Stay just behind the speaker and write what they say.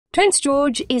Prince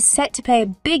George is set to play a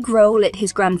big role at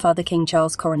his grandfather King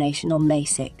Charles' coronation on May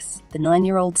 6. The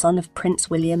 9-year-old son of Prince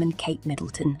William and Kate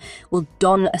Middleton will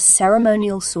don a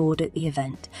ceremonial sword at the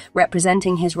event,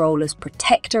 representing his role as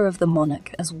protector of the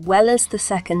monarch, as well as the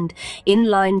second in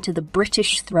line to the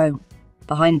British throne,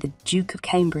 behind the Duke of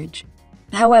Cambridge.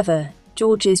 However,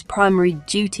 George's primary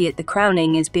duty at the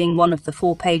crowning is being one of the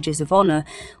 4 pages of honour,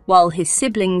 while his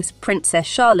siblings Princess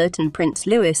Charlotte and Prince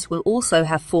Louis will also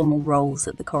have formal roles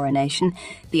at the coronation.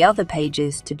 The other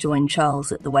pages to join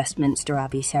Charles at the Westminster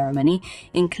Abbey ceremony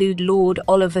include Lord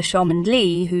Oliver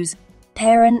Cholmondeley, whose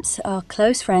parents are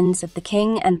close friends of the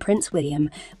King and Prince William,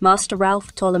 Master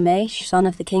Ralph Tollemache, son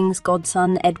of the King's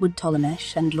godson Edward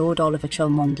Tollemache, and Lord Oliver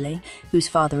Cholmondeley, whose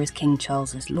father is King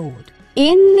Charles's lord.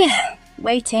 In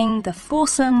waiting, the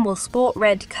foursome will sport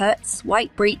red coats,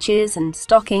 white breeches and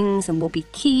stockings, and will be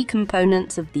key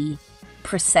components of the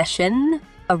procession.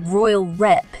 A royal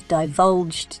rep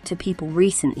divulged to people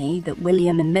recently that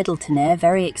William and Middleton are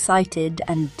very excited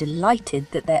and delighted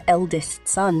that their eldest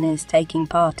son is taking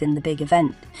part in the big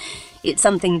event. It's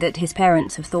something that his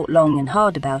parents have thought long and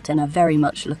hard about and are very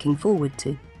much looking forward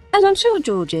to. And I'm sure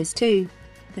George is too,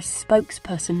 the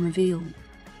spokesperson revealed.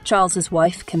 Charles's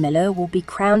wife, Camilla, will be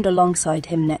crowned alongside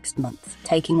him next month,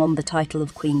 taking on the title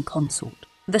of Queen Consort.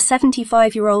 The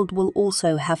 75-year-old will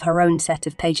also have her own set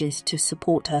of pages to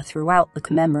support her throughout the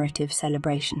commemorative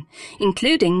celebration,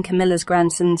 including Camilla's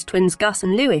grandsons, twins Gus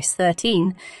and Louis,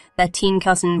 13, their teen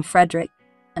cousin Frederick,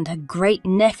 and her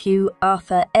great-nephew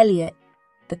Arthur Elliot.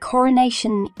 The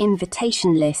coronation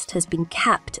invitation list has been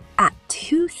capped at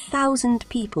 2,000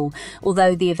 people,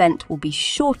 although the event will be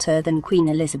shorter than Queen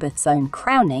Elizabeth's own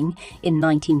crowning in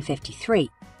 1953.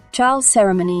 Charles'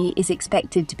 ceremony is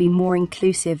expected to be more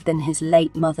inclusive than his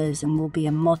late mother's and will be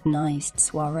a modernised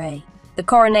soiree. The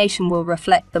coronation will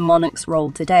reflect the monarch's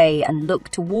role today and look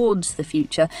towards the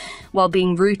future, while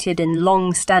being rooted in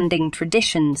long-standing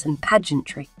traditions and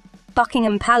pageantry.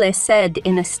 Buckingham Palace said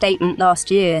in a statement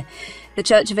last year, "The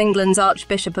Church of England's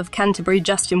Archbishop of Canterbury,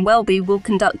 Justin Welby, will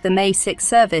conduct the May 6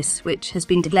 service, which has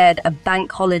been declared a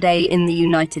bank holiday in the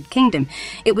United Kingdom.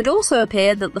 It would also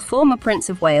appear that the former Prince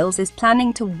of Wales is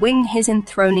planning to wing his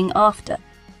enthroning after,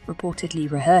 reportedly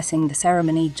rehearsing the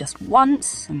ceremony just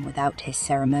once and without his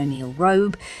ceremonial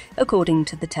robe, according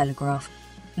to the Telegraph."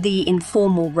 The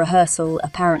informal rehearsal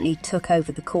apparently took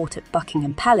over the court at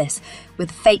Buckingham Palace,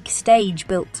 with a fake stage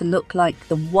built to look like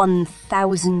the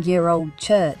 1,000-year-old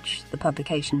church, the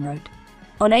publication wrote.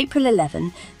 On April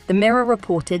 11, the Mirror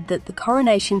reported that the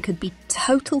coronation could be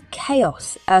total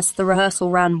chaos as the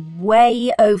rehearsal ran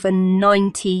way over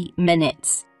 90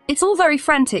 minutes. "It's all very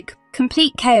frantic,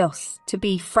 complete chaos, to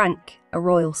be frank," a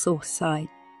royal source sighed.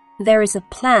 "There is a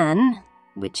plan,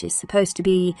 which is supposed to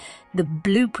be the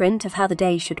blueprint of how the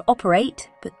day should operate,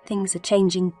 but things are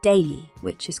changing daily,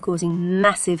 which is causing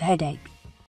massive headaches.